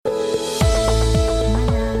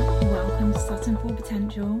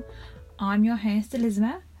Potential. I'm your host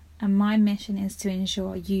Elizabeth, and my mission is to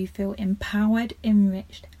ensure you feel empowered,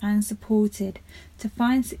 enriched and supported to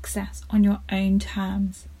find success on your own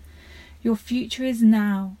terms. Your future is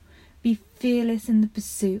now. Be fearless in the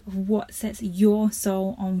pursuit of what sets your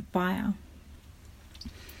soul on fire.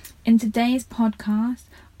 In today's podcast,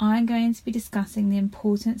 I'm going to be discussing the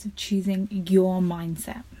importance of choosing your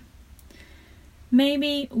mindset.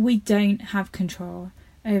 Maybe we don't have control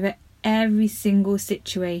over every single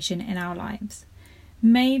situation in our lives.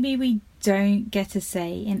 Maybe we don't get a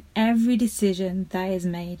say in every decision that is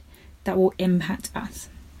made that will impact us.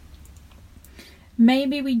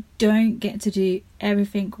 Maybe we don't get to do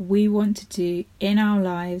everything we want to do in our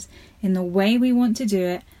lives in the way we want to do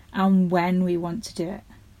it and when we want to do it.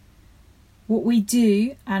 What we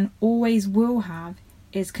do and always will have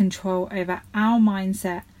is control over our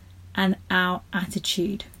mindset and our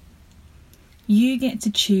attitude. You get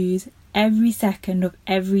to choose every second of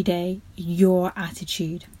every day your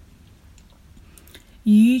attitude.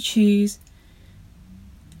 You choose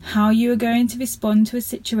how you are going to respond to a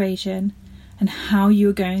situation and how you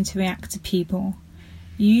are going to react to people.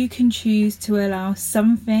 You can choose to allow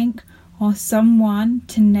something or someone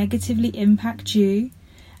to negatively impact you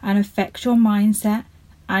and affect your mindset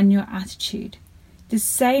and your attitude. The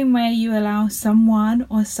same way you allow someone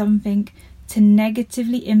or something to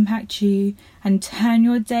negatively impact you and turn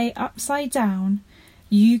your day upside down,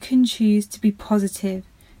 you can choose to be positive.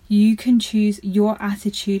 You can choose your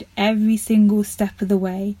attitude every single step of the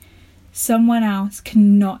way. Someone else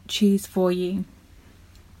cannot choose for you.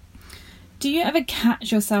 Do you ever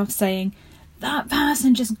catch yourself saying, "That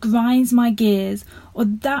person just grinds my gears," or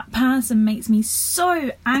 "That person makes me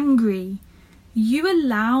so angry"? You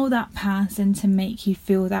allow that person to make you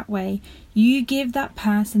feel that way. You give that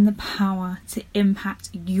person the power to impact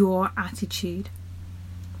your attitude.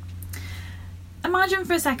 Imagine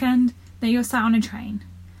for a second that you're sat on a train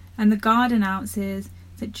and the guard announces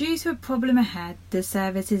that due to a problem ahead, the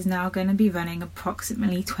service is now going to be running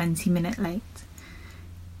approximately 20 minutes late.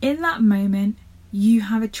 In that moment, you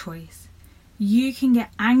have a choice. You can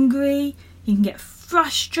get angry, you can get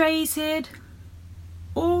frustrated,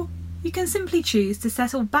 or you can simply choose to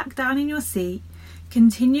settle back down in your seat,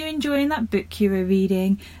 continue enjoying that book you were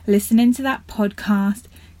reading, listening to that podcast,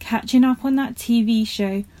 catching up on that TV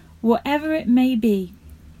show, whatever it may be.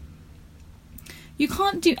 You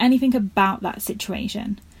can't do anything about that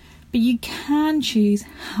situation, but you can choose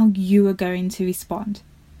how you are going to respond.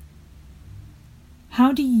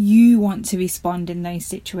 How do you want to respond in those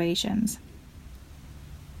situations?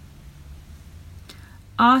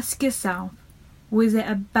 Ask yourself, was it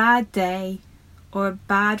a bad day or a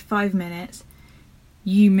bad 5 minutes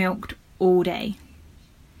you milked all day?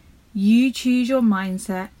 You choose your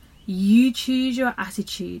mindset, you choose your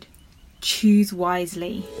attitude. Choose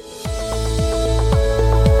wisely.